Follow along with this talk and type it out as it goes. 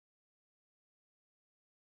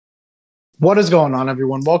What is going on,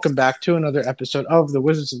 everyone? Welcome back to another episode of the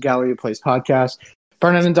Wizards of Gallery Plays podcast.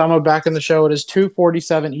 Brennan and Damo back in the show. It is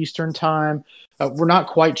 2:47 Eastern time. We're not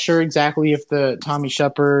quite sure exactly if the Tommy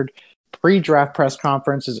Shepard pre-draft press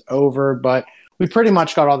conference is over, but we pretty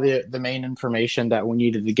much got all the main information that we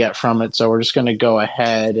needed to get from it. So we're just going to go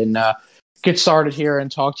ahead and get started here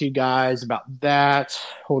and talk to you guys about that.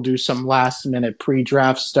 We'll do some last-minute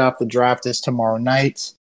pre-draft stuff. The draft is tomorrow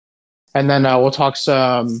night. And then we'll talk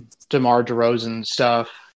some DeMar DeRozan stuff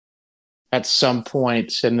at some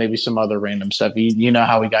point, and maybe some other random stuff. You know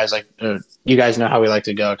how we guys like. You guys know how we like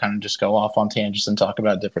to go, kind of just go off on tangents and talk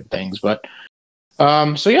about different things. But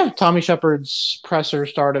so yeah, Tommy Shepard's presser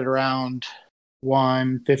started around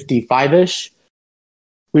 1:55ish.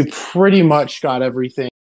 We pretty much got everything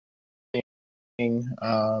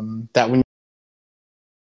that we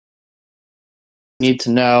need to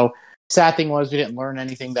know. Sad thing was we didn't learn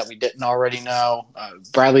anything that we didn't already know.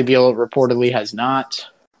 Bradley Beal reportedly has not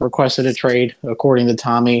requested a trade, according to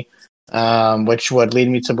Tommy, which would lead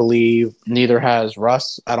me to believe neither has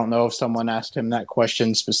Russ. I don't know if someone asked him that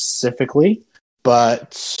question specifically,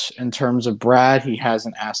 but in terms of Brad, he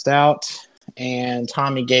hasn't asked out. And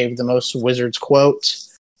Tommy gave the most Wizards quote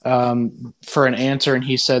for an answer, and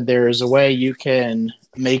he said there is a way you can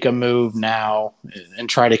make a move now and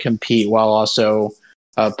try to compete while also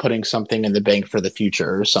putting something in the bank for the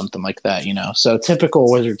future or something like that, you know. So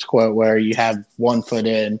typical Wizards quote where you have 1 foot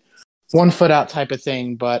in, 1 foot out type of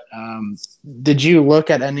thing. But did you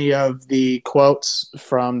look at any of the quotes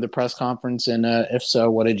from the press conference? And if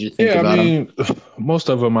so, what did you think about them? Most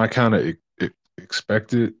of them I kind of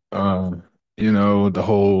expected. The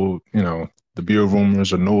whole, the Beal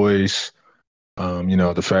rumors are noise.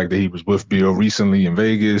 The fact that he was with Beal recently in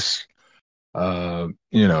Vegas. That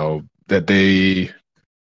they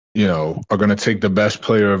are going to take the best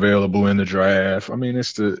player available in the draft. I mean,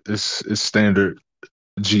 it's standard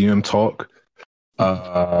GM talk,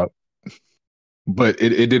 but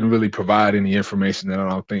it didn't really provide any information that I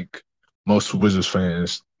don't think most Wizards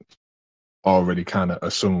fans already kind of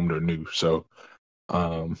assumed or knew. So,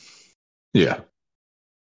 yeah.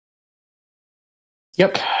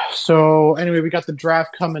 Yep. So anyway, we got the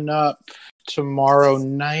draft coming up tomorrow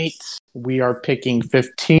night. We are picking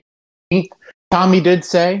 15th. Tommy did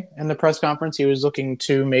say in the press conference he was looking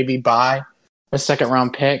to maybe buy a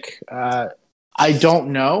second-round pick. I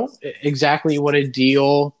don't know exactly what a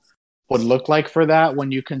deal would look like for that when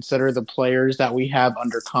you consider the players that we have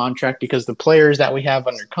under contract, because the players that we have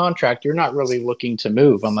under contract, you're not really looking to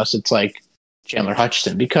move unless it's like Chandler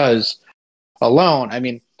Hutchison, because alone, I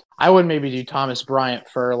mean, I would maybe do Thomas Bryant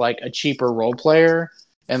for like a cheaper role player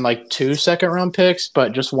and like 2 second-round picks,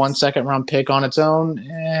 but just 1 second-round pick on its own,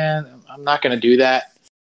 and I'm not going to do that,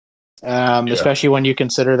 especially when you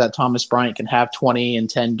consider that Thomas Bryant can have 20 in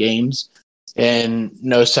 10 games, and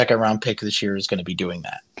no second-round pick this year is going to be doing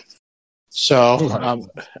that. So,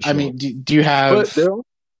 I mean, do you have?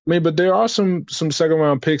 But there are some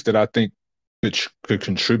second-round picks that I think could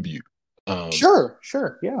contribute. Sure,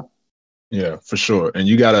 yeah, for sure. And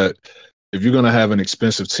if you're gonna have an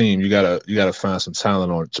expensive team, you gotta find some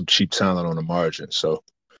cheap talent on the margin. So,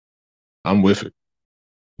 I'm with it.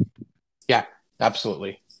 Yeah,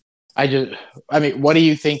 absolutely. I mean, what do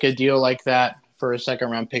you think a deal like that for a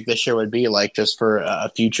second-round pick this year would be like, just for a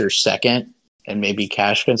future second and maybe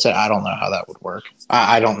cash consent? I don't know how that would work.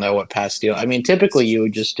 I don't know what past deal. I mean, typically you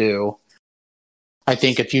would just do, I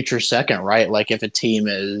think, a future second, right? Like if a team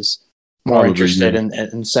is more interested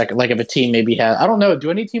in second, like if a team maybe has, I don't know, do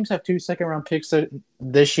any teams have 2 second-round picks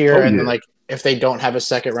this year? Then like if they don't have a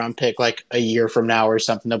second-round pick like a year from now or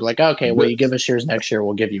something, they'll be like, okay, well, you give us yours next year,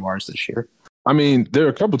 we'll give you ours this year. I mean, there are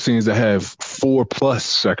a couple teams that have 4+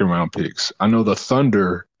 second-round picks. I know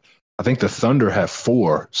I think the Thunder have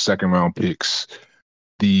 4 second-round picks.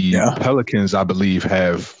 The Pelicans, I believe,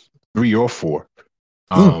 have 3 or 4.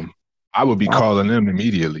 I would be calling them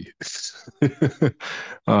immediately.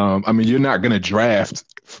 I mean, you're not going to draft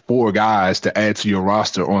 4 guys to add to your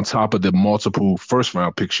roster on top of the multiple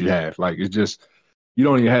first-round picks you have. Like, it's just, you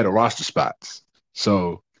don't even have the roster spots.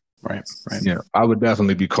 So, right. Yeah, I would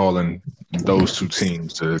definitely be calling those 2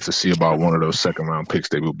 teams to see about one of those second-round picks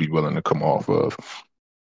they will be willing to come off of.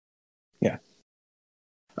 Yeah.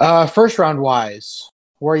 First-round wise,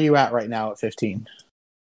 where are you at right now at 15?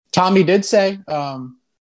 Tommy did say,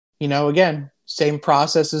 again, same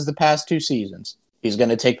process as the past 2 seasons. He's going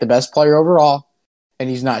to take the best player overall, and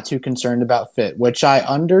he's not too concerned about fit, which I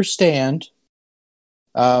understand.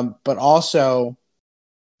 But also,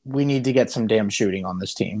 we need to get some damn shooting on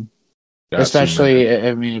this team. Especially,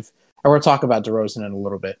 I mean, we'll talk about DeRozan in a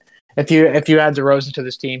little bit. If you add DeRozan to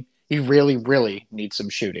this team, you really, really need some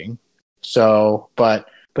shooting. So, but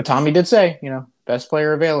Tommy did say, best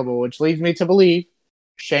player available, which leads me to believe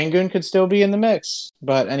Şengün could still be in the mix.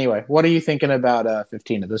 But anyway, what are you thinking about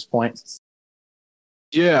 15 at this point?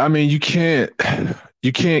 Yeah, I mean, you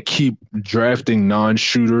can't keep drafting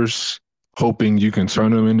non-shooters hoping you can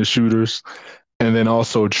turn them into shooters and then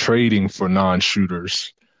also trading for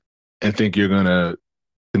non-shooters and think you're going to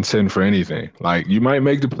contend for anything. Like you might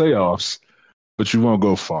make the playoffs, but you won't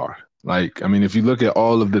go far. Like, I mean, if you look at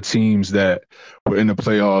all of the teams that were in the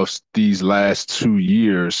playoffs these last 2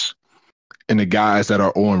 years and the guys that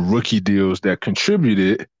are on rookie deals that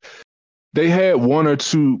contributed, they had one or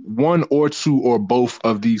two or both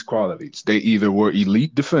of these qualities. They either were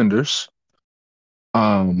elite defenders,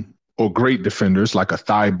 or great defenders like a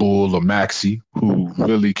Thibault or Maxi, who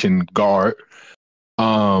really can guard,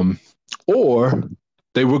 or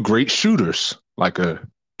they were great shooters like a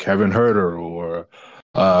Kevin Herter or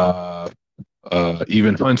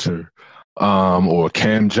even Hunter, or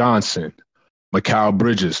Cam Johnson, Mikal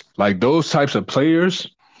Bridges. Like those types of players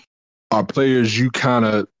are players you kind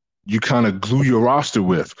of glue your roster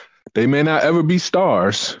with. They may not ever be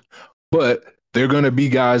stars, but they're going to be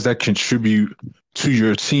guys that contribute to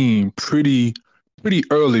your team pretty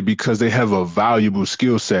early because they have a valuable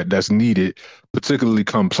skill set that's needed, particularly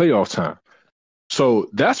come playoff time. So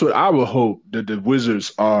that's what I would hope that the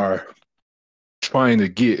Wizards are trying to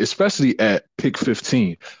get, especially at pick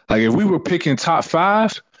 15. Like if we were picking top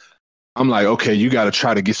five, I'm like, okay, you got to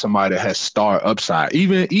try to get somebody that has star upside.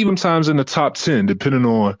 Even times in the top 10, depending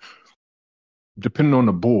on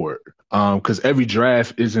the board, because every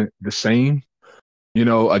draft isn't the same.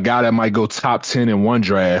 A guy that might go top 10 in one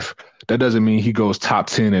draft, that doesn't mean he goes top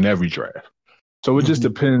 10 in every draft. So it just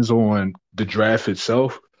depends on the draft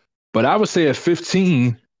itself. But I would say at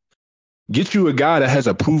 15, get you a guy that has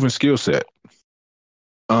a proven skill set.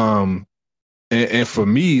 And for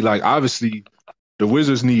me, like obviously the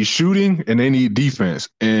Wizards need shooting and they need defense.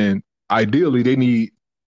 And ideally they need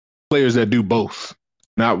players that do both,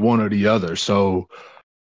 not one or the other. So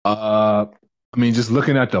I mean, just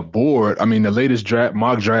looking at the board, I mean, the latest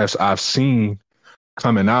mock drafts I've seen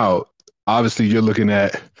coming out, obviously you're looking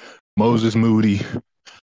at Moses Moody,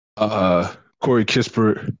 Corey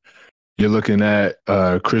Kispert, you're looking at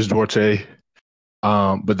Chris Duarte.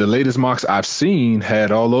 But the latest mocks I've seen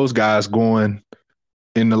had all those guys going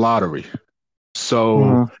in the lottery.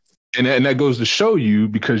 So, and that goes to show you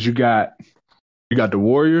because you got the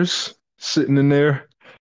Warriors sitting in there.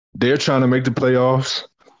 They're trying to make the playoffs.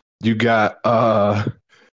 You got who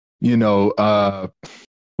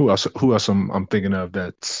else I'm thinking of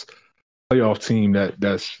that's playoff team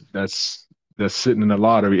that's sitting in the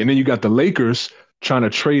lottery. And then you got the Lakers trying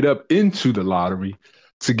to trade up into the lottery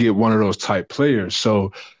to get one of those type players.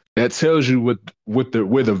 So that tells you where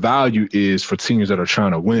the value is for teams that are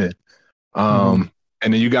trying to win. And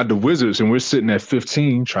then you got the Wizards, and we're sitting at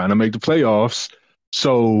 15 trying to make the playoffs.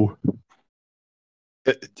 So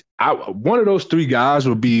one of those three guys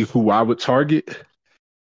would be who I would target.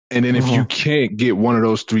 And then if you can't get one of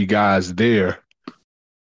those three guys there,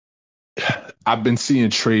 I've been seeing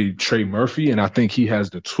Trey Murphy, and I think he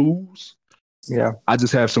has the tools. Yeah. I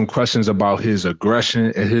just have some questions about his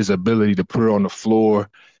aggression and his ability to put it on the floor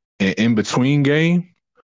and in between game.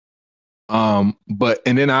 And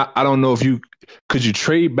then I don't know if could you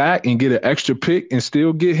trade back and get an extra pick and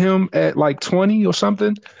still get him at like 20 or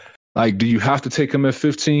something? Like, do you have to take him at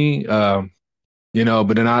 15? But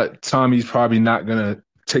then Tommy's probably not gonna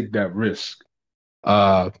take that risk.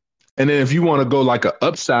 And then if you want to go like an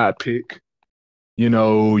upside pick,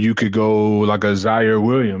 you could go like a Zaire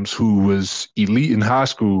Williams, who was elite in high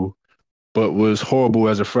school, but was horrible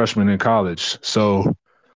as a freshman in college. So,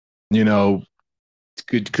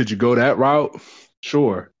 could you go that route?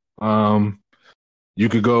 Sure. You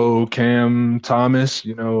could go Cam Thomas,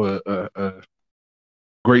 a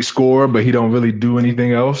great scorer, but he don't really do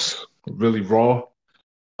anything else. Really raw.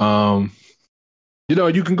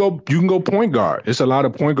 You can go point guard. It's a lot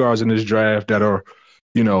of point guards in this draft that are,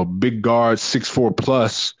 big guards, 6'4"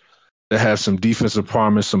 plus, that have some defensive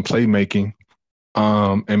promise, some playmaking.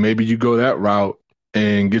 And maybe you go that route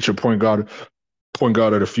and get your point guard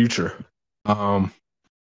of the future.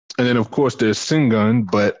 And then of course there's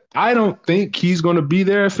Sengun, but I don't think he's going to be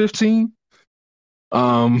there at 15.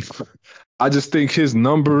 I just think his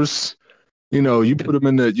numbers, you put him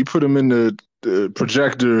in the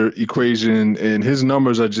projector equation, and his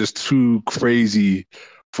numbers are just too crazy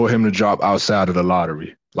for him to drop outside of the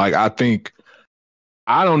lottery. Like I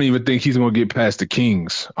don't even think he's going to get past the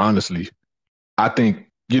Kings, honestly. I think,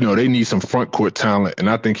 they need some front court talent, and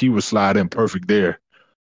I think he would slide in perfect there.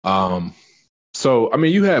 So, I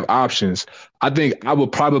mean, you have options. I think I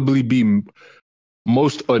would probably be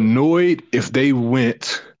most annoyed if they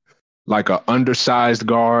went like a undersized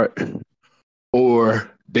guard or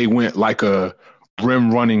they went like a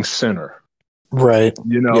rim running center. Right.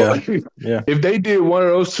 You know, Yeah. Yeah. if they did one of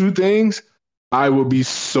those two things, I would be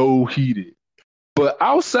so heated. But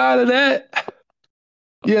outside of that,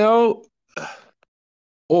 you know,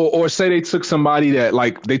 or say they took somebody that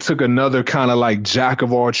like they took another kind of like jack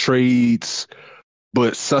of all trades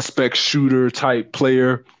but suspect shooter type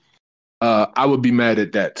player, I would be mad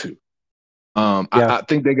at that too. Yeah. I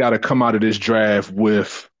think they got to come out of this draft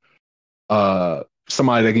with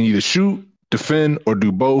somebody that can either shoot, defend, or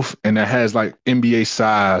do both, and that has like NBA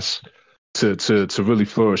size to really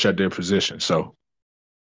flourish at their position. So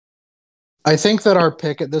I think that our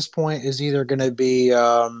pick at this point is either going to be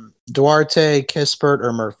Duarte, Kispert,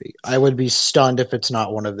 or Murphy. I would be stunned if it's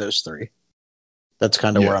not one of those three. That's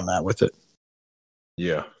kind of where yeah, I'm at with it.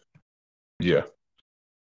 yeah, yeah,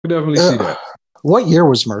 we definitely see that. What year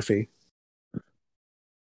was Murphy?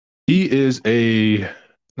 He is a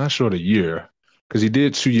not sure the year because he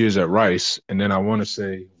did 2 years at Rice, and then I want to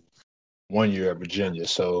say 1 year at Virginia.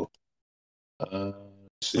 So let's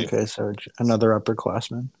see. Okay, so another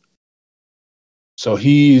upperclassman. So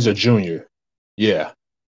he's a junior. Yeah.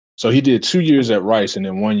 So he did 2 years at Rice and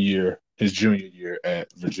then 1 year his junior year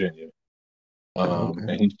at Virginia. Okay.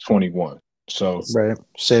 And he's 21. So Right.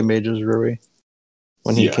 Same age as Rui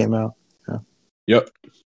when he yeah. came out. Yeah. Yep.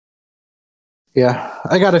 Yeah.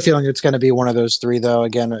 I got a feeling it's going to be one of those three, though.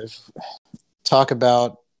 Again, talk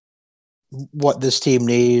about what this team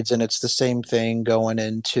needs, and it's the same thing going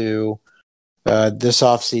into this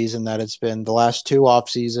offseason that it's been the last two off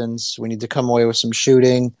seasons. We need to come away with some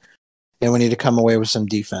shooting, and we need to come away with some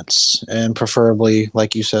defense, and preferably,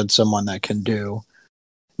 like you said, someone that can do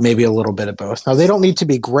maybe a little bit of both. Now, they don't need to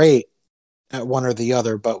be great at one or the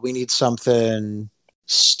other, but we need something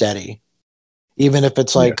steady, even if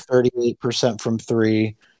it's Yeah. like 38% from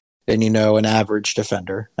three and, an average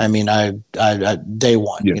defender. I mean, I day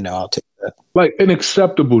one, Yeah. I'll take that. Like an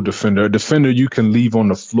acceptable defender, a defender you can leave on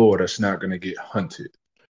the floor that's not going to get hunted.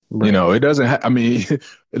 Right. It doesn't. I mean,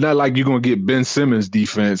 it's not like you're gonna get Ben Simmons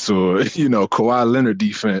defense or Kawhi Leonard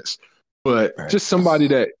defense, but Right. just somebody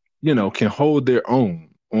that can hold their own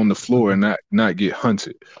on the floor and not get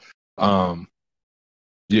hunted.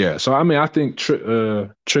 Yeah. So I mean, I think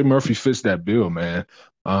Trey Murphy fits that bill, man.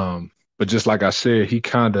 But just like I said, he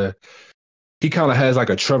kind of has like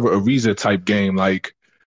a Trevor Ariza type game. Like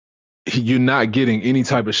you're not getting any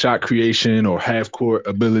type of shot creation or half court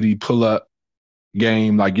ability, pull up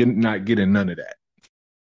game. Like you're not getting none of that.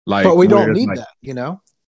 But Like we don't whereas need like that.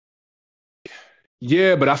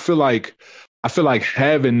 yeah, but I feel like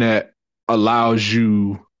having that allows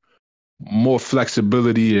you more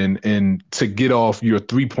flexibility and to get off your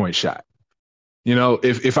 3-point shot.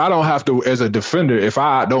 If I don't have to as a defender, if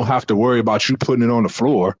I don't have to worry about you putting it on the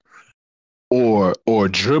floor or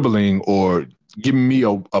dribbling or giving me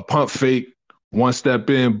a pump fake, one step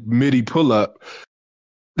in, midi pull up,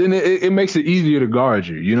 then it makes it easier to guard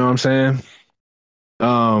you. You know what I'm saying?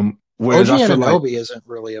 OG Whereas I feel like Anunoby isn't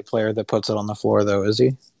really a player that puts it on the floor, though, is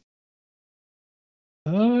he?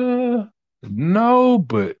 no,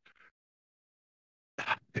 but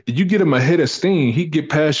you get him a hit of steam, he get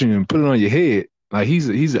past you and put it on your head. Like he's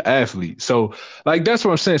an athlete. So like that's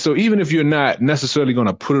what I'm saying. So even if you're not necessarily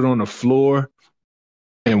gonna put it on the floor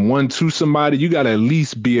and 1-2 somebody, you gotta at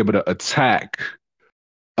least be able to attack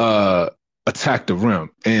the rim.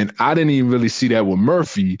 And I didn't even really see that with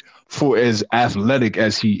Murphy for as athletic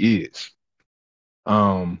as he is.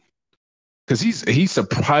 Because he's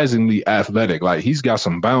surprisingly athletic. Like he's got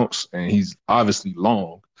some bounce and he's obviously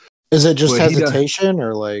long. Is it just But he does, hesitation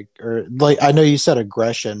or I know you said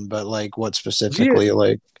aggression, but like what yeah, specifically?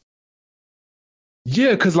 Like,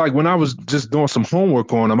 yeah. Because like when I was just doing some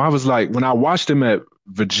homework on him, I was like, when I watched him at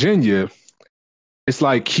Virginia, it's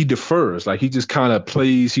like he defers. Like he just kind of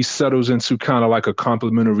plays. He settles into kind of like a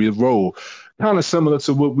complementary role, kind of similar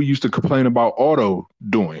to what we used to complain about Otto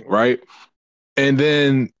doing, right? And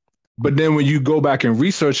then, but then when you go back and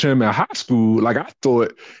research him at high school, like I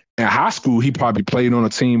thought in high school, he probably played on a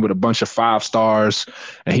team with a bunch of 5 stars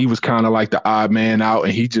and he was kind of like the odd man out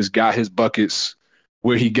and he just got his buckets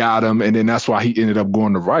where he got them. And then that's why he ended up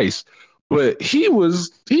going to Rice. But he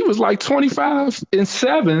was like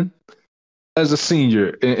 25-7 as a senior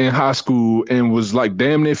in high school and was like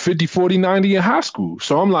damn near 50, 40, 90 in high school.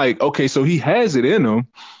 So I'm like, okay, so he has it in him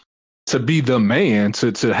to be the man,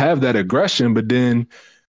 to have that aggression, but then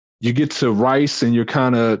you get to Rice and you're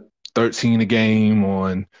kind of 13 a game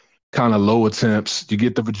on kind of low attempts. You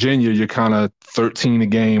get to Virginia, you're kind of 13 a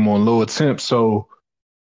game on low attempts. So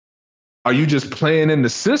are you just playing in the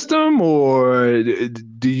system, or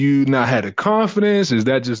do you not have the confidence? Is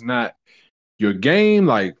that just not your game?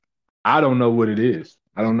 Like, I don't know what it is.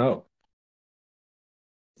 I don't know.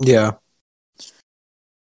 Yeah.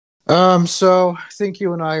 So I think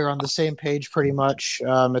you and I are on the same page pretty much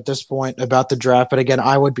at this point about the draft. But again,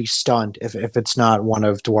 I would be stunned if it's not one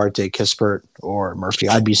of Duarte, Kispert, or Murphy.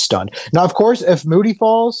 I'd be stunned. Now, of course, if Moody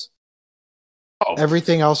falls,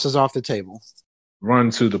 everything else is off the table.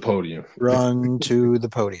 Run to the podium. Run to the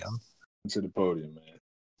podium. To the podium, man.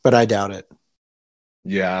 But I doubt it.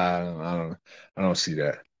 Yeah, I don't see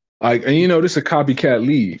that. Like, and this is a copycat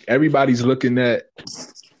league. Everybody's looking at,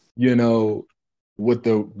 what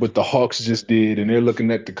the Hawks just did, and they're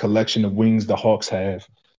looking at the collection of wings the Hawks have.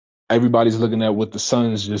 Everybody's looking at what the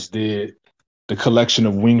Suns just did, the collection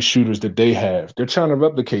of wing shooters that they have. They're trying to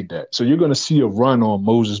replicate that. So you're going to see a run on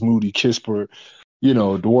Moses Moody, Kispert,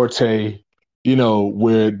 Duarte,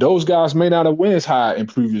 where those guys may not have went as high in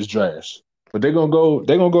previous drafts, but they're gonna go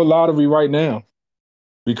lottery right now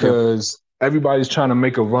because everybody's trying to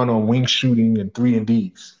make a run on wing shooting and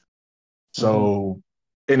 3-and-Ds. So,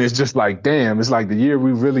 and it's just like, damn, it's like the year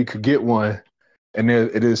we really could get one, and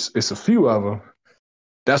it's a few of them.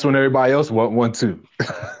 That's when everybody else want one too.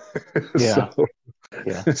 Yeah. So,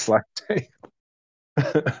 it's like,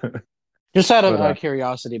 damn. Just out of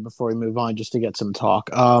curiosity before we move on, just to get some talk,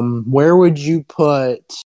 where would you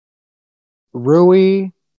put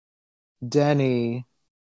Rui, Denny,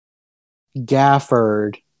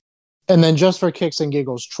 Gafford, and then just for kicks and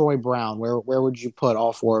giggles, Troy Brown? Where would you put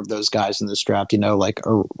all four of those guys in this draft, like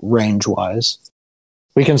range-wise?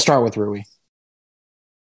 We can start with Rui.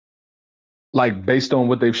 Like based on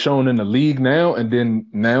what they've shown in the league now, and then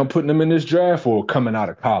now putting them in this draft, or coming out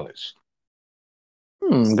of college?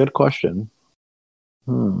 Good question.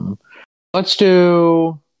 Let's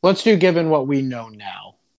do given what we know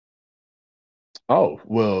now. Oh,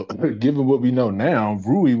 well, given what we know now,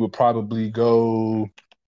 Rui would probably go.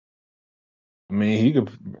 I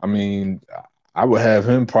would have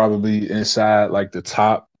him probably inside like the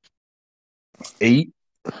top 8.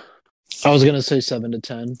 I was gonna say 7 to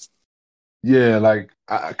 10. Yeah, like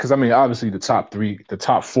because obviously the top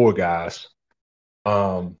 4 guys,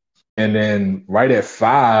 and then right at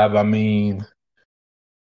 5, Kuminga.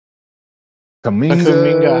 The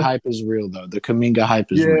Kuminga hype is real, though. The Kuminga hype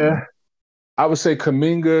is real. I would say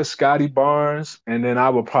Kuminga, Scotty Barnes, and then I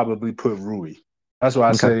would probably put Rui. That's why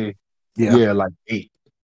I say, like 8.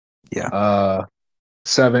 Yeah.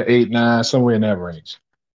 7, 8, 9, somewhere in that range.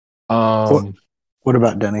 What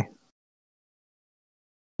about Denny?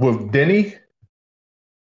 With Denny?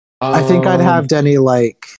 I think I'd have Denny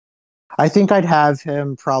I think I'd have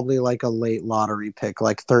him probably like a late lottery pick,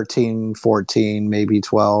 like 13, 14, maybe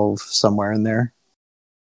 12, somewhere in there.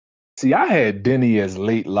 See, I had Denny as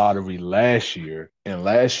late lottery last year, and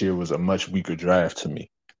last year was a much weaker draft to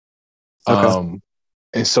me. Okay.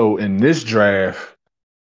 And so in this draft,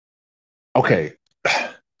 okay,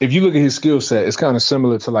 if you look at his skill set, it's kind of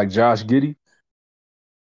similar to like Josh Giddey,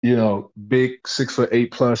 big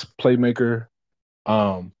 6'8" plus playmaker.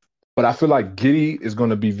 But I feel like Giddey is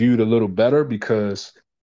going to be viewed a little better because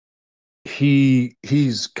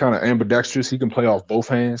he's kind of ambidextrous. He can play off both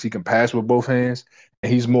hands. He can pass with both hands.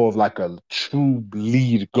 And he's more of like a true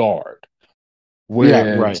lead guard.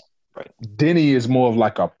 Whereas Denny is more of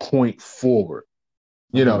like a point forward.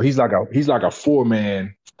 He's like a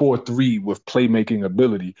 4-man, 4-3 with playmaking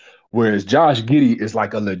ability. Whereas Josh Giddey is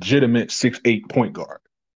like a legitimate 6'8" point guard.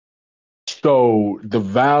 So the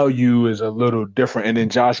value is a little different. And then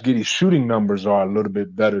Josh Giddey's shooting numbers are a little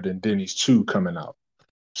bit better than Denny's too coming out.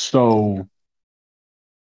 So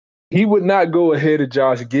he would not go ahead of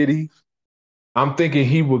Josh Giddey. I'm thinking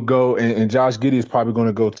he would go, and Josh Giddey is probably going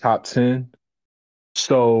to go top 10.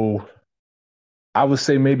 So I would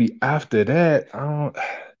say maybe after that,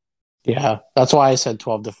 Yeah, that's why I said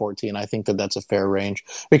 12 to 14. I think that's a fair range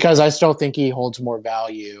because I still think he holds more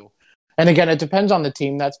value. And again, it depends on the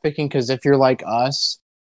team that's picking, because if you're like us,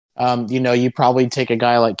 you probably take a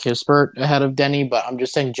guy like Kispert ahead of Denny, but I'm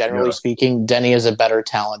just saying, generally speaking, Denny is a better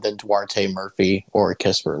talent than Duarte, Murphy, or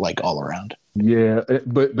Kispert, like all around. Yeah,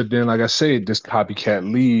 but then, like I said, this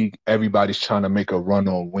copycat league, everybody's trying to make a run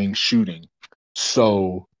on wing shooting.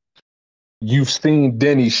 So you've seen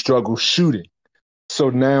Denny struggle shooting. So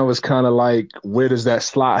now it's kind of like, where does that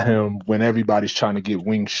slot him when everybody's trying to get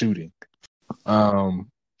wing shooting? And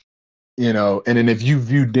then if you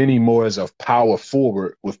view Denny more as a power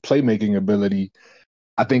forward with playmaking ability,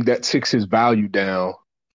 I think that ticks his value down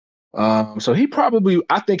So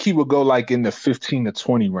I think he would go like in the 15 to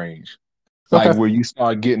 20 range, like Okay. where you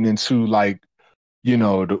start getting into like, the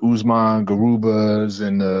Usman Garubas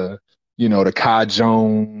and the Kai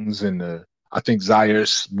Jones and I think Zaire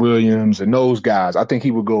Williams and those guys. I think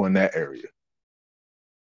he would go in that area.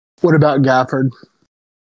 What about Gafford?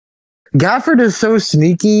 Gafford is so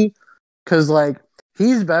sneaky because like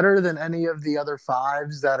he's better than any of the other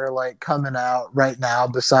fives that are like coming out right now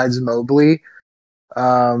besides Mobley.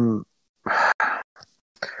 Um,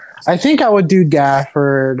 I think I would do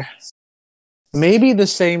Gafford. Maybe the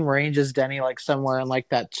same range as Denny, like somewhere in like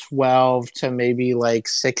that 12 to maybe like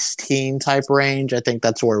 16 type range. I think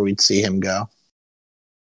that's where we'd see him go.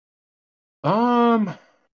 Um,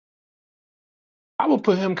 I would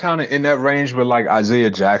put him kind of in that range where like Isaiah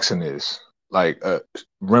Jackson is, like a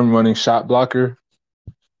rim running shot blocker.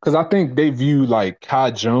 Because I think they view like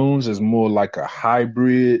Kai Jones as more like a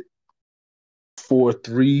hybrid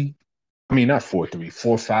 4-3. I mean, not 4-3,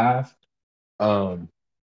 4-5. Um,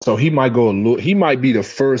 so he might go a little. He might be the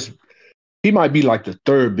first. He might be like the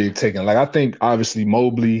third big taken. Like I think obviously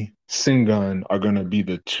Mobley, Sengun are gonna be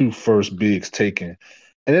the two first bigs taken,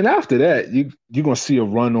 and then after that you're gonna see a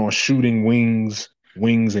run on shooting wings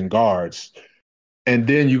and guards, and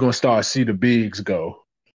then you're gonna start to see the bigs go.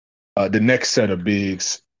 The next set of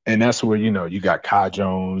bigs, and that's where you got Kai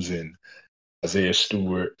Jones and Isaiah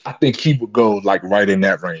Stewart. I think he would go like right in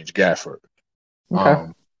that range, Gafford. Okay.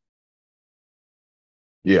 Um,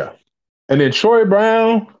 yeah, and then Troy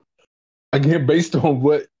Brown. Again, based on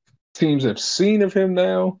what teams have seen of him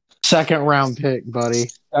now, Second round pick, buddy.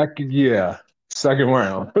 second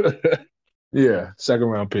round. Yeah, second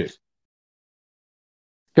round pick.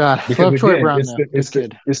 God, Because love Troy again, Brown it's though. the Good it's the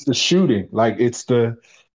kid. it's the shooting. Like it's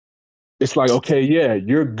like, okay, yeah,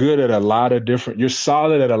 you're good at a lot of different, you're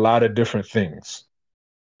solid at a lot of different things,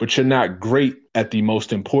 but you're not great at the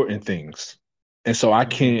most important things. And so I Mm-hmm.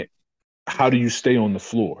 can't, how do you stay on the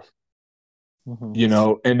floor? Mm-hmm.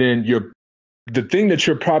 And then the thing that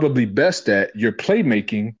you're probably best at, your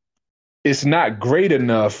playmaking, it's not great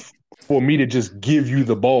enough for me to just give you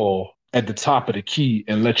the ball at the top of the key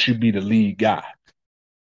and let you be the lead guy.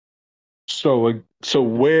 So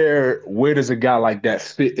where does a guy like that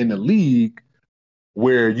fit in the league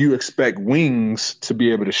where you expect wings to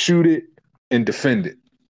be able to shoot it and defend it?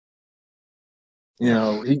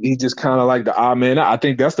 He just kind of like the odd man. I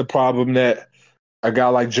think that's the problem that a guy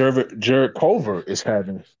like Jared Culver is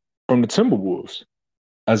having from the Timberwolves.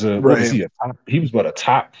 What was Right. he? He was a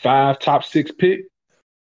top 5, top 6 pick,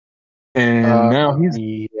 and now he's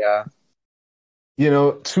Yeah.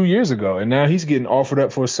 2 years ago, and now he's getting offered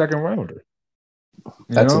up for a second rounder. You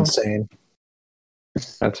That's know, insane.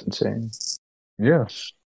 That's insane. yeah,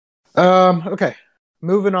 Okay.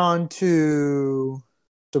 Moving on to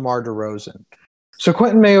DeMar DeRozan. So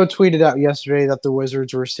Quentin Mayo tweeted out yesterday that the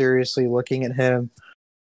Wizards were seriously looking at him.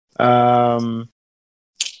 Um,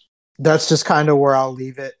 that's just kind of where I'll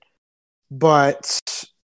leave it. But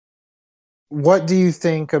what do you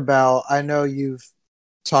think about? I know you've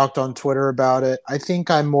talked on Twitter about it. I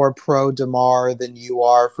think I'm more pro DeMar than you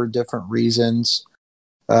are for different reasons.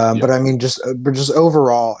 yeah, But I mean, but just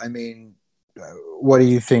overall, I mean, what do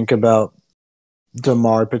you think about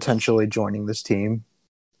DeMar potentially joining this team?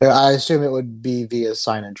 I assume it would be via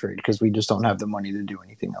sign and trade because we just don't have the money to do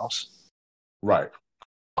anything else. right.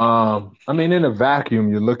 I mean, in a vacuum,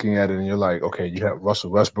 you're looking at it and you're like, okay, you have Russell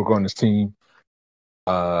Westbrook on this team.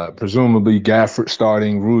 Presumably Gafford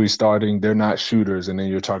starting, Rui starting. They're not shooters, and then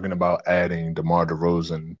you're talking about adding DeMar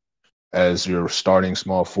DeRozan as your starting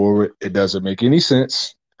small forward. It doesn't make any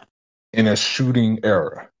sense in a shooting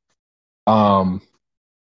era. Um,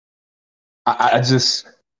 I just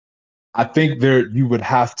I think you would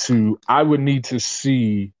have to. I would need to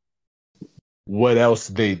see what else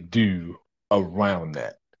they do around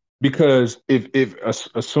that, because if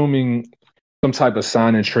assuming some type of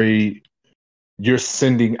sign and trade, you're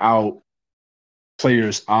sending out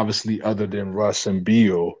players obviously other than Russ and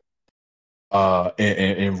Beal,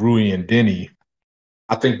 and Rui and Denny.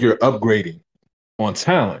 I think you're upgrading on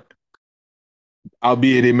talent,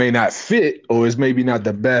 albeit it may not fit or is maybe not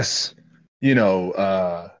the best,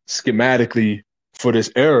 schematically for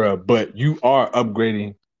this era, but you are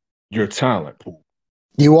upgrading your talent pool.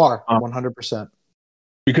 You are 100%.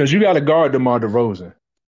 Because you got to guard DeMar DeRozan.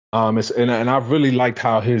 And I've really liked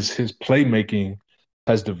how his playmaking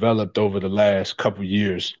has developed over the last couple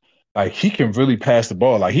years. Like he can really pass the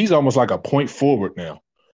ball. Like he's almost like a point forward now.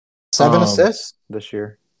 Seven Um, assists this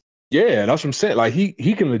year. yeah, that's what I'm saying. Like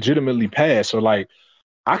he can legitimately pass. So like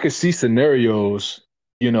I could see scenarios,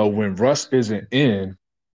 when Russ isn't in,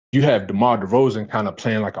 you have DeMar DeRozan kind of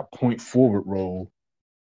playing like a point forward role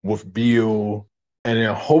with Beal, and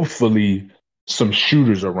then hopefully some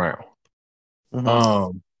shooters around. Mm-hmm.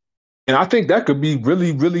 Um, and I think that could be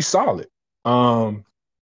really, really solid. And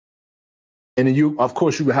then of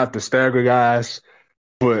course, you would have to stagger guys,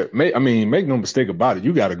 but make no mistake about it,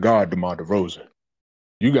 you got to guard DeMar DeRozan.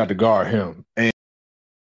 You got to guard him. And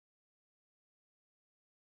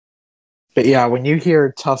But yeah, when you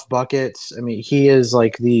hear tough buckets, I mean, he is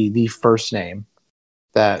like the first name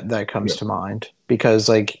that comes yeah, to mind because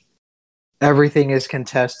like everything is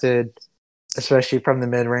contested, especially from the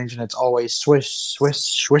mid range, and it's always swish, swish,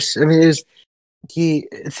 swish. I mean,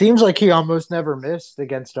 it seems like he almost never missed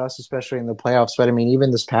against us, especially in the playoffs. But I mean,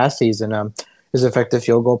 even this past season, his effective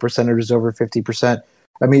field goal percentage is over 50%.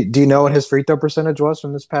 I mean, do you know what his free throw percentage was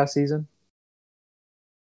from this past season?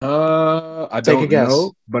 I Take a don't guess.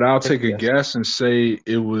 know, but I'll Take take a a guess. guess and say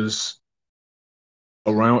it was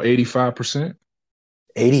around 85%.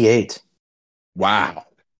 88. Wow.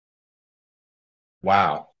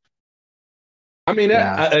 Wow. I mean,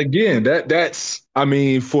 Yeah. again, that's I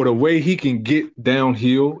mean, for the way he can get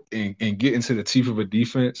downhill and get into the teeth of a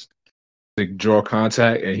defense to draw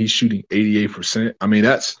contact, and he's shooting 88%. I mean,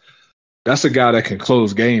 that's a guy that can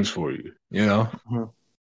close games for you, you know. Mhm.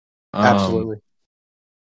 Um, Absolutely.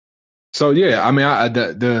 so yeah, I mean,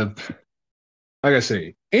 the like I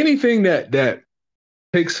say, anything that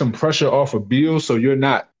takes some pressure off of Beal, so you're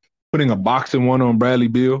not putting a boxing one on Bradley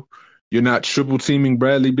Beal, you're not triple teaming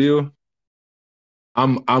Bradley Beal.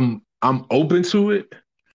 I'm open to it.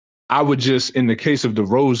 I would just, in the case of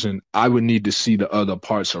DeRozan, I would need to see the other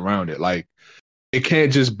parts around it. Like it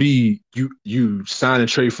can't just be you sign a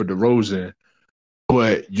trade for DeRozan,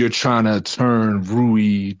 but you're trying to turn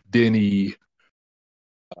Rui, Denny,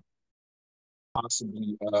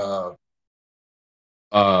 possibly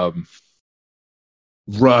um,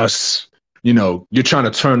 Russ. You know, you're trying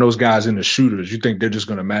to turn those guys into shooters. You think they're just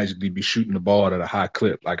going to magically be shooting the ball at a high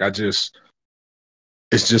clip? Like it's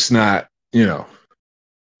just not. You know,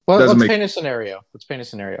 Well, doesn't let's make. paint a scenario. Let's paint a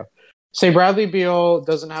scenario. Say Bradley Beal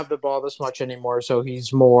doesn't have the ball this much anymore, so he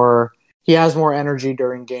has more energy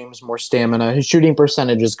during games, more stamina. His shooting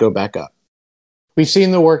percentages go back up. We've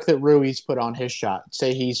seen the work that Rui's put on his shot.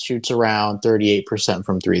 Say he shoots around 38%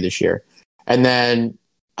 from three this year. And then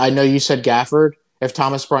I know you said Gafford. If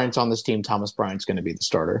Thomas Bryant's on this team, Thomas Bryant's going to be the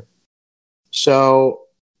starter. So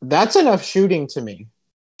that's enough shooting to me,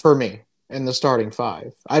 for me, in the starting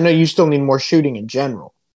five. I know you still need more shooting in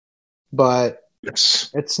general, but Yes.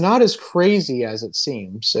 it's not as crazy as it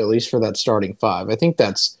seems, at least for that starting five. I think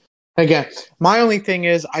that's, again, my only thing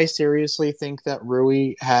is I seriously think that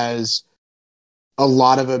Rui has a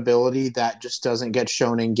lot of ability that just doesn't get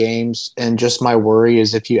shown in games. And just my worry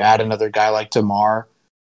is if you add another guy like DeMar,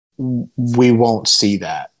 we won't see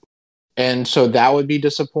that. And so that would be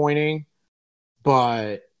disappointing.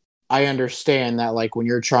 But I understand that like when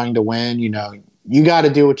you're trying to win, you got to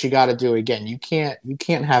do what you got to do. Again, you can't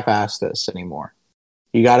half-ass this anymore.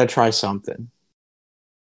 You got to try something.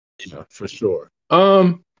 Yeah, for sure.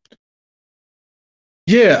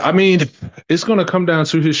 Yeah, I mean, it's gonna come down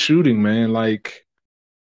to his shooting, man. Like,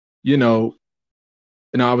 you know,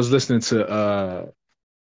 I was listening to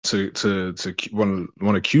one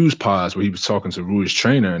of Q's pods where he was talking to Rui's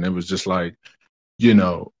trainer, and it was just like, you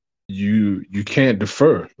know, you can't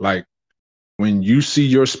defer. Like when you see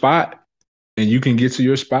your spot and you can get to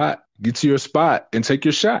your spot and take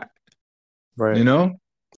your shot. You Right. know,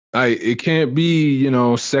 it can't be,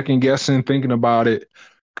 second guessing, thinking about it,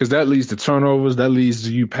 because that leads to turnovers. That leads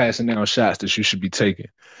to you passing down shots that you should be taking.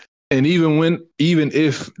 And even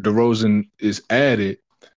if DeRozan is added,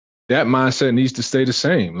 that mindset needs to stay the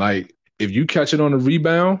same. Like if you catch it on a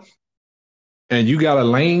rebound and you got a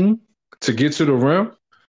lane to get to the rim,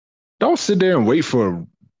 don't sit there and wait for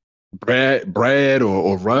Brad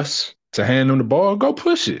or Russ to hand them the ball. Go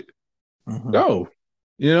push it. Mm-hmm. Go.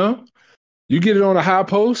 You know, you get it on a high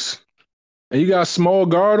post and you got a small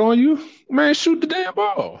guard on you, man, shoot the damn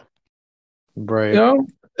ball. You Right. know,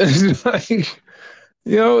 it's like,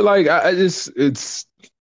 like I just it's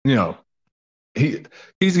you know he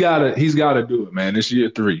he's gotta do it, man. It's year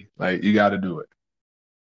three. Like you gotta do it.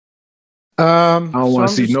 I don't So want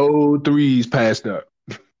to see no threes passed up.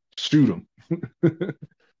 Shoot them.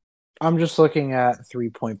 I'm just looking at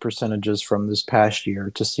 3-point percentages from this past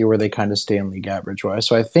year to see where they kind of stay in league average wise.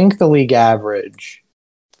 So I think the league average,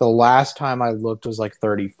 the last time I looked, was like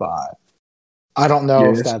 35. I don't know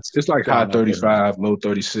Yeah, if it's, that's it's like high gone up or not. 35, low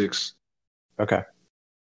 36. Okay.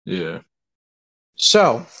 Yeah.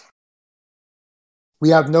 So we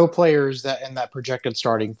have no players that in that projected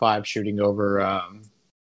starting five shooting over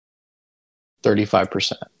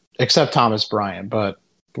 35%, except Thomas Bryant. But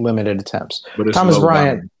limited attempts. but it's Thomas low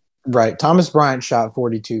Bryant, volume. right? Thomas Bryant shot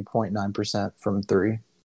 42.9% from three,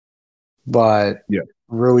 but Yeah.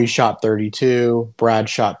 Rui shot 32, Brad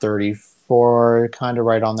shot 34, kind of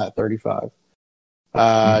right on that 35.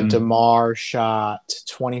 DeMar shot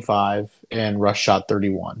 25 and Russ shot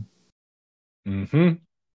 31. Mm-hmm.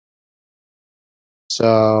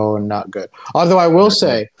 So not good. Although I will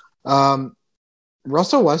say,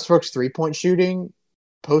 Russell Westbrook's 3-point shooting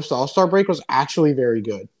post All-Star break was actually very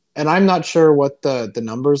good. And I'm not sure what the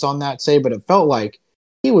numbers on that say, but it felt like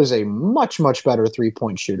he was a much, much better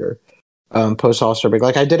 3-point shooter post All-Star break.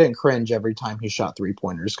 Like I didn't cringe every time he shot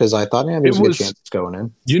 3-pointers because I thought, there's a good chance it's going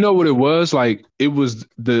in. You know what it was? Like it was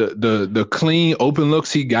the clean open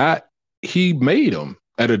looks he got, he made them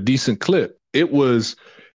at a decent clip. It was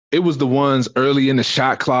the ones early in the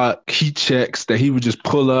shot clock, heat checks that he would just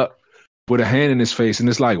pull up with a hand in his face. And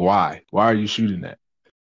it's like, why? Why are you shooting that?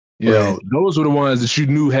 You know, those were the ones that you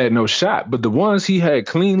knew had no shot. But the ones he had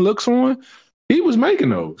clean looks on, he was making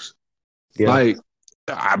those. Yeah. Like,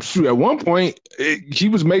 I'm sure at one point, he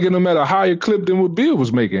was making them at a higher clip than what Bill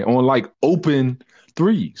was making on like open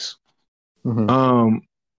threes. Mm-hmm.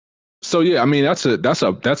 So yeah, I mean that's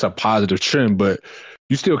a positive trend, but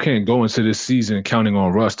you still can't go into this season counting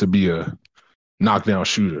on Russ to be a knockdown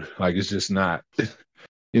shooter. Like it's just not,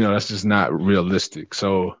 that's just not realistic.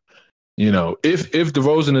 So, if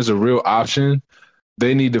DeRozan is a real option,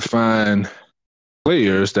 they need to find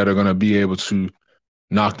players that are going to be able to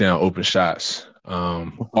knock down open shots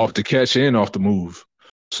off the catch and off the move.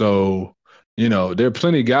 So, there are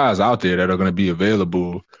plenty of guys out there that are going to be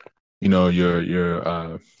available. Your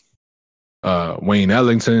Wayne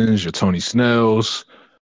Ellingtons, your Tony Snells,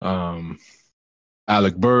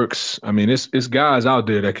 Alec Burks. I mean, it's guys out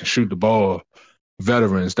there that can shoot the ball,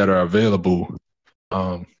 veterans that are available.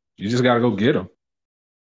 You just got to go get them.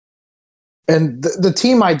 And the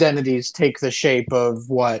team identities take the shape of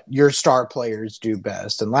what your star players do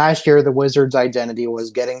best. And last year, the Wizards' identity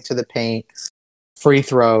was getting to the paint, free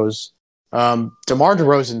throws. DeMar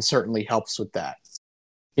DeRozan certainly helps with that.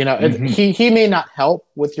 He may not help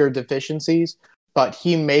with your deficiencies, but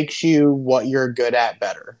he makes you what you're good at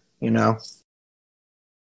better,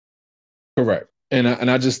 Correct. And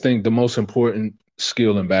I just think the most important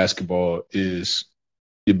skill in basketball is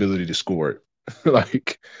the ability to score it.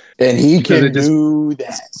 And he can do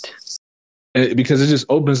that. Because it just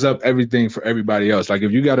opens up everything for everybody else. Like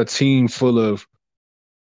if you got a team full of,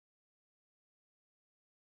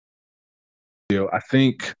 I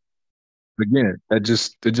think again, it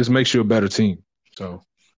just makes you a better team. So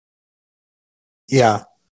yeah.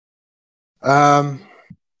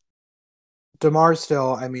 DeMar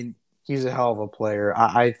still, he's a hell of a player.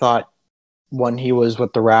 I thought when he was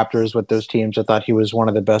with the Raptors, with those teams, I thought he was one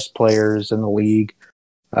of the best players in the league.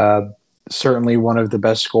 Certainly one of the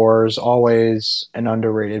best scorers, always an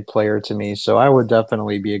underrated player to me. So I would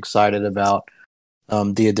definitely be excited about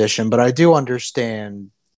the addition. But I do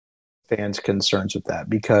understand fans' concerns with that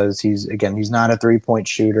because he's not a 3-point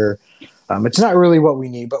shooter. It's not really what we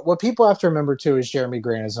need. But what people have to remember, too, is Jeremy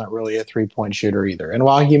Grant is not really a 3-point shooter either. And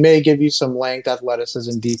while he may give you some length,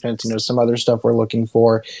 athleticism, defense, some other stuff we're looking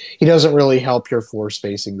for, he doesn't really help your floor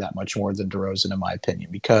spacing that much more than DeRozan, in my opinion.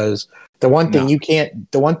 Because the one thing you can't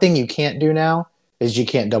do now is you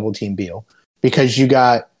can't double team Beal because you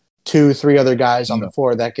got 2-3 other guys on the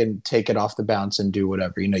floor that can take it off the bounce and do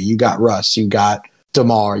whatever. You got Russ, you got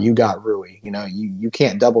DeMar, you got Rui. You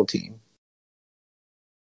can't double team.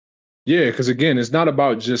 Yeah, because again, it's not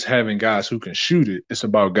about just having guys who can shoot it. It's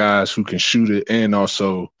about guys who can shoot it and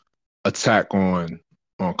also attack on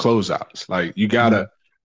closeouts. Like you gotta,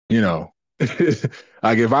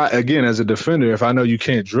 like if I as a defender, if I know you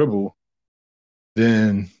can't dribble,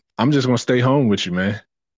 then I'm just gonna stay home with you, man.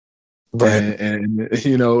 Right. And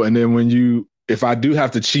then if I do have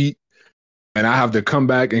to cheat and I have to come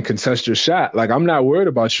back and contest your shot, like I'm not worried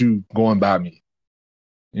about you going by me.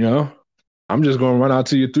 I'm just going to run out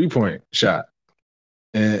to your 3-point shot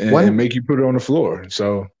and make you put it on the floor.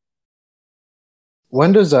 So,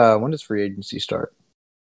 when does free agency start?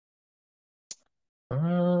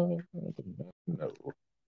 No.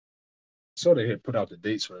 So they had put out the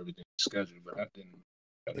dates for everything scheduled, but I didn't.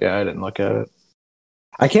 Yeah, I didn't look at it.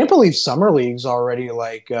 I can't believe summer league's already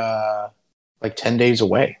like 10 days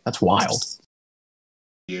away. That's wild.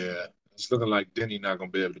 Yeah, it's looking like Denny not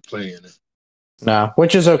going to be able to play in it. No,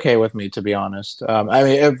 which is okay with me, to be honest.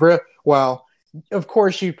 Of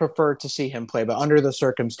course you prefer to see him play, but under the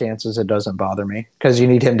circumstances, it doesn't bother me because you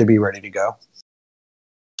need him to be ready to go.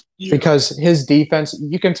 Yeah. Because his defense,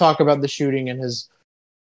 you can talk about the shooting and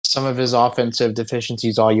some of his offensive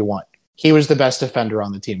deficiencies all you want. he was the best defender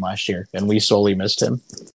on the team last year, and we solely missed him.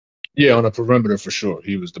 Yeah, on the perimeter for sure.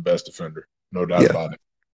 He was the best defender. No doubt about it.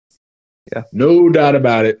 Yeah. No doubt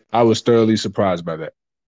about it. I was thoroughly surprised by that.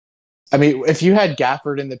 I mean, if you had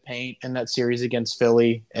Gafford in the paint in that series against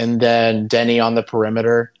Philly and then Denny on the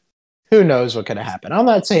perimeter, who knows what could have happened. I'm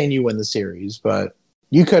not saying you win the series, but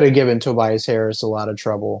you could have given Tobias Harris a lot of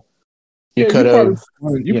trouble. You could have.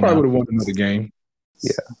 You probably would have won another game.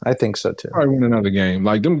 Yeah, I think so too. Probably win another game.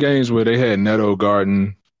 Like them games where they had Neto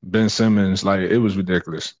guarding Ben Simmons, like it was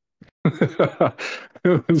ridiculous.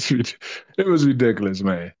 it was ridiculous,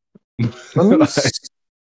 man. Let me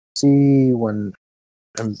see when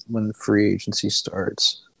the free agency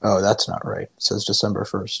starts. Oh, that's not right. It says December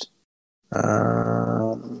 1st.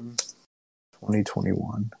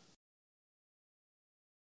 2021.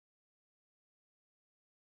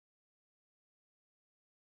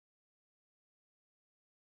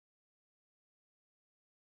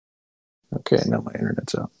 Okay, now my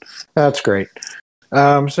internet's out. That's great.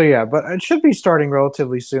 So yeah, but it should be starting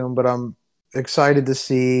relatively soon, but I'm excited to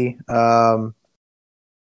see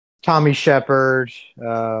Tommy Shepard,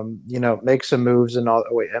 make some moves and all.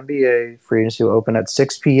 Wait, NBA free agency will open at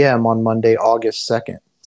 6 p.m. on Monday, August 2nd.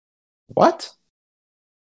 What?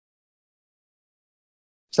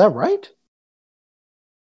 Is that right?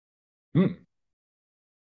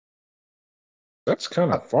 That's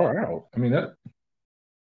kind of far out. I mean that.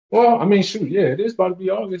 Well, I mean, shoot, yeah, it is about to be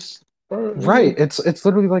August. Right. It's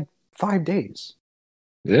literally like 5 days.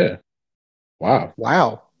 Yeah.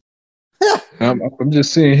 Wow. I'm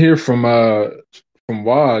just seeing here from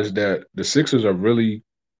Waj that the Sixers are really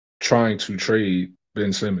trying to trade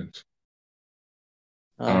Ben Simmons.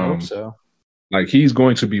 I hope so. Like he's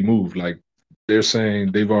going to be moved. Like they're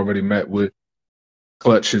saying they've already met with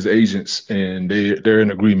Clutch, his agents, and they're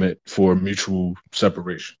in agreement for mutual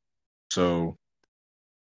separation. So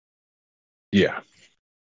yeah.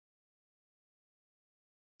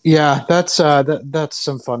 Yeah, that's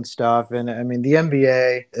some fun stuff. And I mean the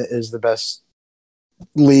NBA is the best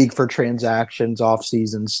league for transactions,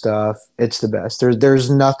 off-season stuff. It's the best.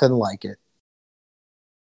 There's nothing like it.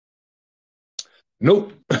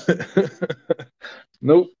 Nope.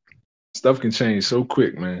 Nope. Stuff can change so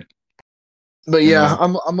quick, man. But yeah,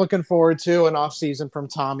 I'm looking forward to an off season from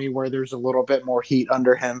Tommy where there's a little bit more heat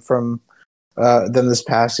under him from than this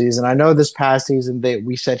past season. I know this past season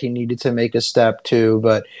we said he needed to make a step too,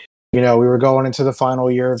 but we were going into the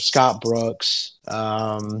final year of Scott Brooks.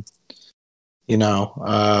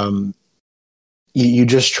 You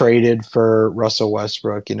just traded for Russell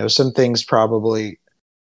Westbrook. Some things probably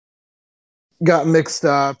got mixed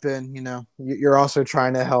up, and you're also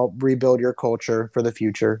trying to help rebuild your culture for the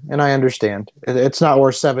future, and I understand it's not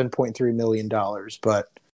worth $7.3 million,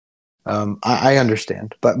 but I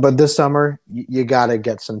understand. But this summer you got to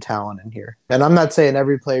get some talent in here, and I'm not saying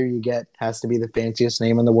every player you get has to be the fanciest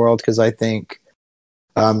name in the world, because I think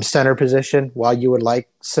center position, while you would like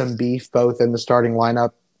some beef both in the starting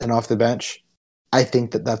lineup and off the bench, I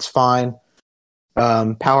think that's fine.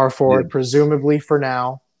 Power forward, presumably for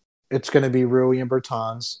now, it's going to be Rui and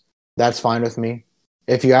Bertans. That's fine with me.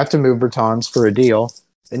 If you have to move Bertans for a deal,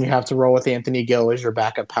 then you have to roll with Anthony Gill as your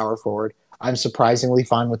backup power forward. I'm surprisingly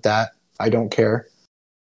fine with that. I don't care.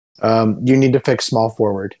 You need to fix small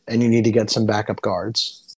forward, and you need to get some backup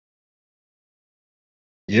guards.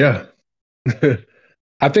 Yeah.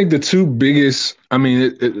 I think the two biggest,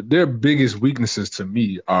 their biggest weaknesses to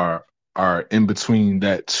me are in between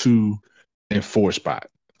that 2 and 4 spot,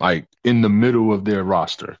 like in the middle of their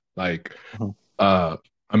roster. Like, they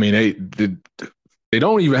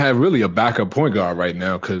don't even have really a backup point guard right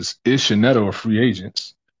now because Ish and Neto are free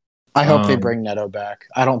agents. I hope they bring Neto back.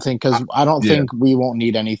 I don't think we won't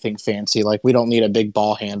need anything fancy. Like, we don't need a big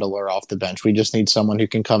ball handler off the bench. We just need someone who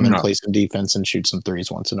can come and play some defense and shoot some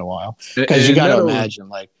threes once in a while. Because you got to imagine,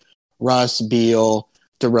 like, Russ, Beal,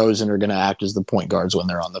 DeRozan are going to act as the point guards when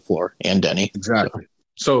they're on the floor, and Denny. Exactly.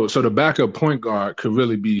 So the backup point guard could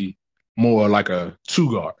really be more like a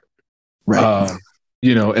 2 guard. Right.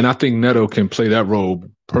 And I think Neto can play that role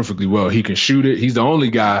perfectly well. He can shoot it. He's the only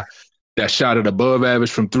guy that shot it above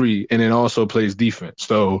average from 3 and then also plays defense.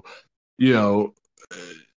 So, I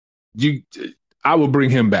will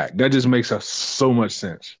bring him back. That just makes so much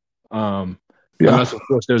sense. Unless, of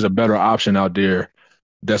course, there's a better option out there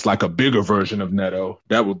that's like a bigger version of Neto.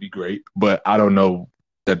 That would be great. But I don't know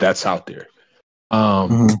that that's out there.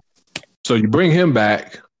 So you bring him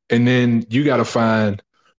back, and then you got to find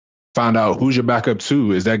out who's your backup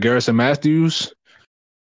 2. Is that Garrison Matthews?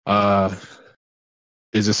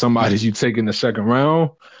 Is it somebody you take in the second round?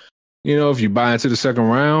 If you buy into the second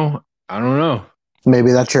round, I don't know.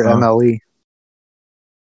 Maybe that's your MLE.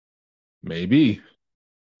 Maybe.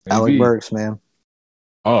 Alec Maybe. Burks, man.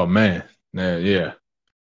 Oh man. Yeah.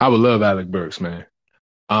 I would love Alec Burks, man.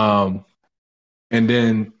 Um, and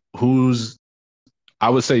then who's I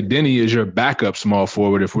would say Denny is your backup small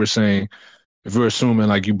forward if we're assuming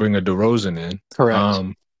like you bring a DeRozan in. Correct.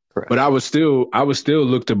 Um, Correct. but I would still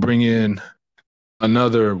look to bring in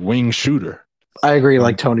another wing shooter. I agree,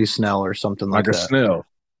 like Tony Snell or something like Like a that. Snell.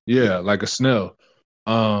 Yeah, like a Snell.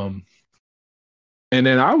 Um, and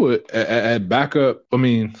then I would at backup, I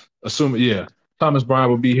mean, assuming Thomas Bryant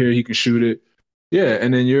will be here, he can shoot it. Yeah,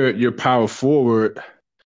 and then your power forward,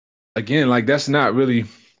 again, like that's not really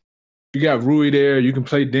you got Rui there, you can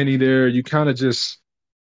play Denny there, you kind of just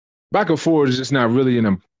backup forward is just not really an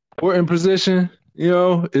important position.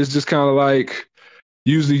 It's just kind of like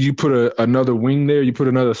usually you put another wing there, you put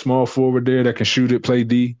another small forward there that can shoot it, play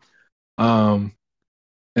D. Um,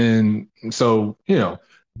 and so,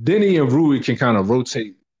 Denny and Rui can kind of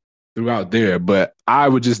rotate throughout there, but I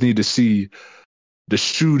would just need to see the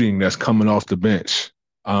shooting that's coming off the bench.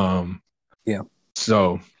 Yeah.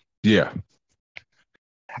 So, yeah.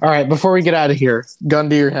 All right, before we get out of here, gun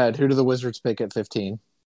to your head, who do the Wizards pick at 15?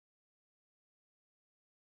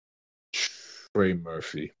 Trey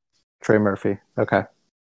Murphy. Trey Murphy. Okay.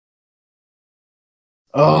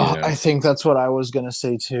 Oh, Yeah. I think that's what I was going to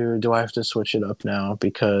say too. Do I have to switch it up now?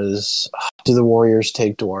 Because do the Warriors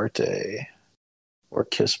take Duarte or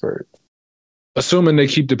Kispert? Assuming they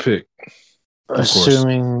keep the pick.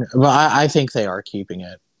 Assuming, but I think they are keeping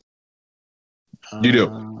it. You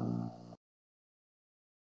do.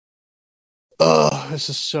 This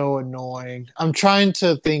is so annoying. I'm trying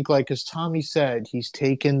to think, like, as Tommy said, he's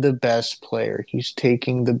taking the best player. He's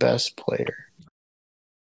taking the best player.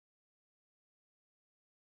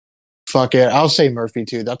 Fuck it. I'll say Murphy,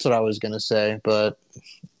 too. That's what I was going to say, but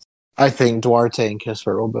I think Duarte and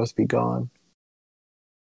Kispert will both be gone.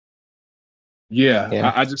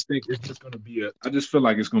 Yeah. I just think it's just going to be I just feel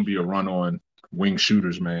like it's going to be a run on wing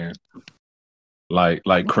shooters, man. Like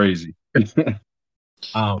crazy.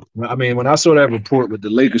 I mean, when I saw that report with the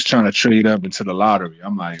Lakers trying to trade up into the lottery,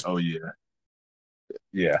 I'm like, oh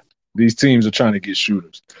yeah, these teams are trying to get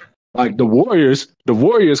shooters. Like the Warriors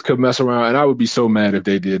could mess around, and I would be so mad if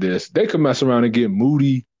they did this. They could mess around and get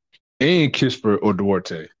Moody and Kispert or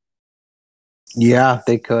Duarte. Yeah,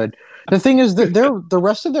 they could. The thing is that the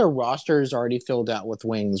rest of their roster is already filled out with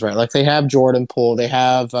wings, right? Like they have Jordan Poole, they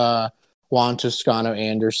have Juan Toscano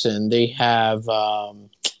Anderson, they have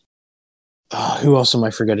who else am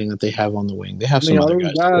I forgetting that they have on the wing? They have some other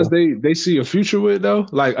guys they see a future with though.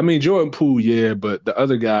 Like I mean Jordan Poole, yeah, but the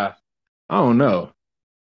other guy, I don't know.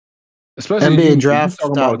 Especially NBA draft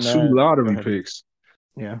talking about 2 lottery picks.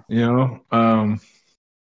 Yeah. And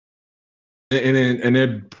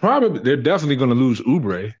they're definitely going to lose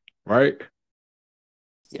Oubre, right?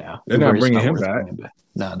 Yeah, they're not bringing him back.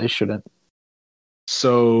 No, they shouldn't.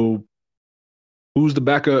 So, who's the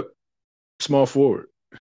backup small forward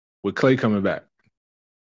with Clay coming back?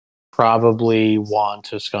 Probably Juan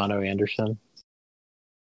Toscano Anderson.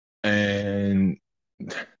 And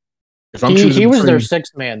if he was their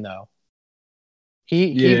sixth man though.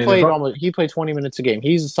 He played 20 minutes a game.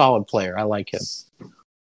 He's a solid player. I like him.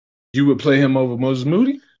 You would play him over Moses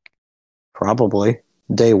Moody? Probably.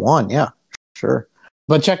 Day one, yeah. Sure.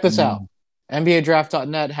 But check this out. NBA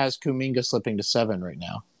Draft.net has Kuminga slipping to 7 right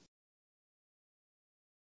now.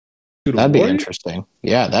 That'd be interesting.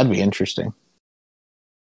 Yeah, that'd be interesting.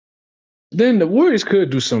 Then the Warriors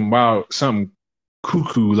could do something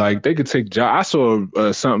cuckoo. Like they could take Josh. I saw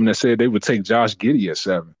something that said they would take Josh Giddey at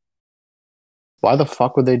 7. Why the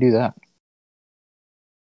fuck would they do that?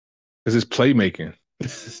 Because it's playmaking.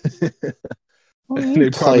 Well, They're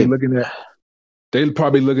probably looking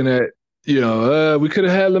at, we could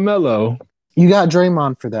have had LaMelo. You got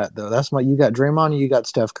Draymond for that though. You got Draymond and you got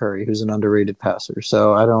Steph Curry, who's an underrated passer.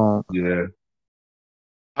 So I don't. Yeah.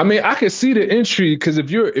 I mean, I can see the intrigue because if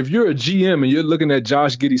you're a GM and you're looking at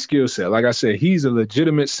Josh Giddey's skill set, like I said, he's a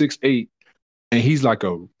legitimate 6'8", and he's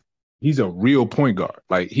a real point guard.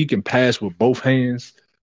 Like he can pass with both hands,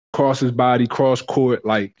 cross his body, cross court.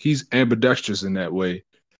 Like he's ambidextrous in that way.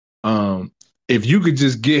 If you could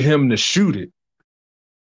just get him to shoot it,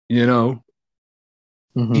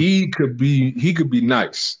 he could be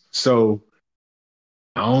nice. So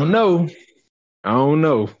I don't know.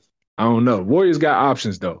 Warriors got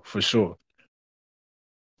options though, for sure.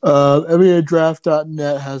 NBA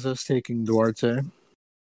Draft.net has us taking Duarte.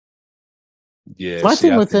 Yeah. My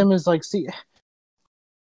thing with him is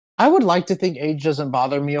I would like to think age doesn't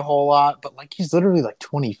bother me a whole lot, but like he's literally like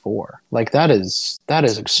 24. Like that is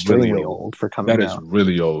extremely really old for coming out. That is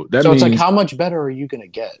really old. So it's like, how much better are you going to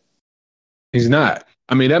get? He's not.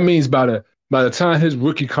 I mean, that means by the time his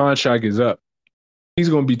rookie contract is up, he's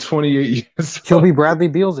going to be 28 years He'll old. be Bradley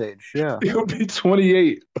Beal's age. Yeah. He'll be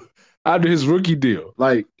 28 after his rookie deal.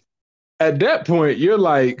 Like, at that point, you're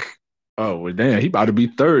like, oh, well, damn, he about to be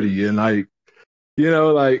 30. And, like,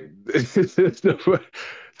 like,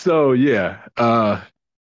 so, yeah.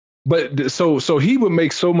 But so he would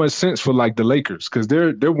make so much sense for, like, the Lakers because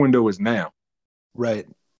their window is now. Right.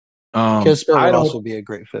 Kispert I would don't. also be a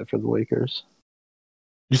great fit for the Lakers.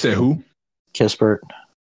 You said who? Kispert.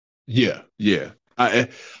 Yeah. I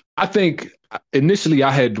think initially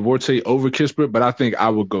I had Duarte over Kispert, but I think I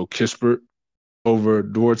would go Kispert over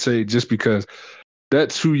Duarte just because that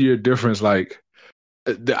 2-year difference, like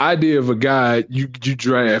the idea of a guy you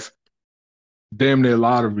draft damn near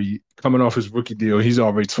lottery coming off his rookie deal, he's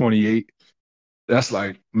already 28. That's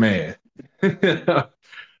like, man, I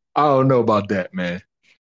don't know about that, man.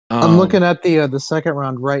 I'm looking at the second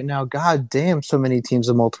round right now. God damn, so many teams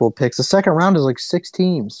with multiple picks. The second round is like 6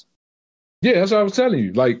 teams. Yeah, that's what I was telling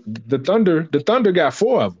you. Like the Thunder got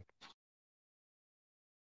 4 of them.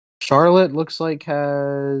 Charlotte looks like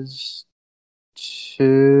has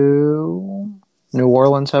 2. New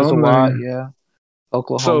Orleans has a lot, yeah.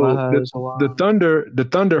 Oklahoma has a lot. The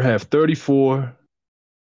Thunder have 34.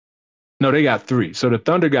 No, they got 3. So the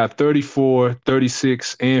Thunder got 34,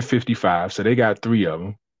 36, and 55. So they got 3 of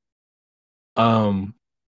them.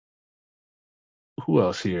 Who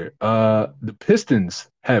else here? The Pistons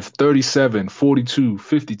have 37, 42,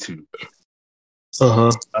 52.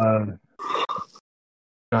 Uh-huh.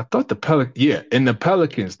 I thought and the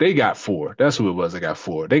Pelicans, they got 4. That's who it was. They got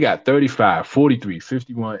 4. They got 35, 43,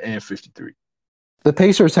 51, and 53. The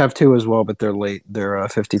Pacers have 2 as well, but they're late. They're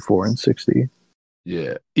 54 and 60.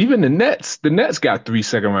 Yeah. Even the Nets got 3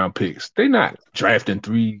 second-round picks. They not drafting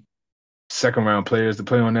 3 second-round players to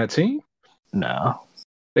play on that team. No.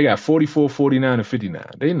 They got 44, 49, and 59.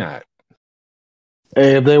 They not.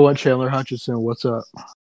 Hey, if they want Chandler Hutchison, what's up?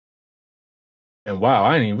 And wow,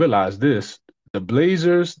 I didn't even realize this. The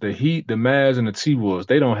Blazers, the Heat, the Mavs, and the T-Wolves,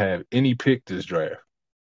 they don't have any pick this draft.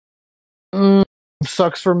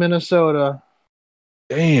 Sucks for Minnesota.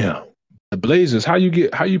 Damn. The Blazers, how you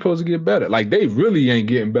supposed to get better? Like, they really ain't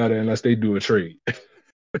getting better unless they do a trade.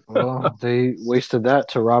 Well, they wasted that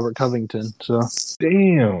to Robert Covington. So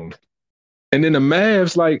damn. And then the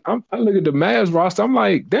Mavs, like, I look at the Mavs roster, I'm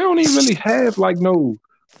like, they don't even really have like no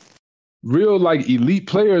real like elite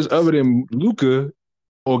players other than Luka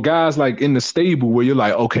or guys like in the stable where you're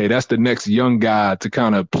like, okay, that's the next young guy to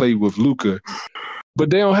kind of play with Luka. But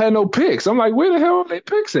they don't have no picks. I'm like, where the hell are they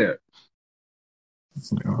picks at?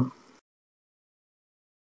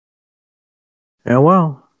 Yeah,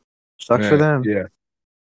 well, sucks for them.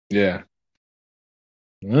 Yeah.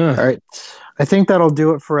 All right. I think that'll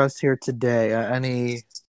do it for us here today. Any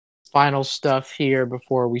final stuff here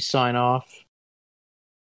before we sign off?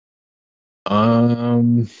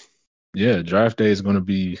 Yeah, draft day is going to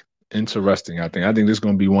be interesting. I think this is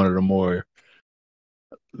going to be one of the more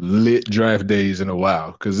lit draft days in a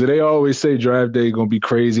while because they always say draft day is going to be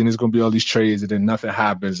crazy and it's going to be all these trades and then nothing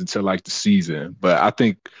happens until like the season. But I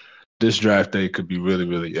think this draft day could be really,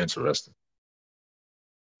 really interesting.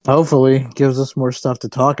 Hopefully, gives us more stuff to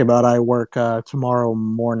talk about. I work tomorrow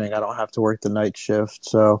morning. I don't have to work the night shift,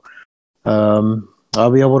 so I'll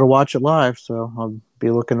be able to watch it live. So I'll be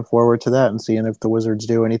looking forward to that and seeing if the Wizards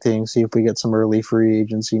do anything. See if we get some early free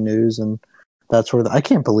agency news and that's where I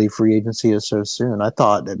can't believe free agency is so soon. I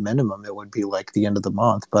thought at minimum it would be like the end of the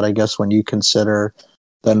month, but I guess when you consider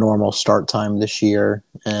the normal start time this year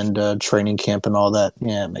and training camp and all that,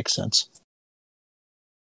 yeah, it makes sense.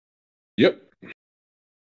 Yep.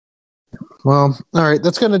 Well, all right,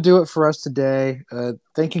 that's going to do it for us today.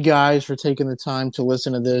 Thank you guys for taking the time to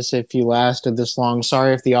listen to this. If you lasted this long,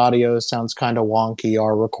 sorry if the audio sounds kind of wonky.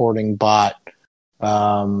 Our recording bot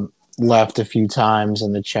left a few times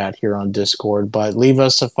in the chat here on Discord, but leave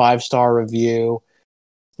us a 5-star review.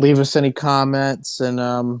 Leave us any comments and,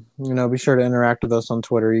 be sure to interact with us on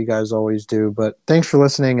Twitter. You guys always do. But thanks for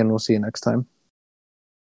listening, and we'll see you next time.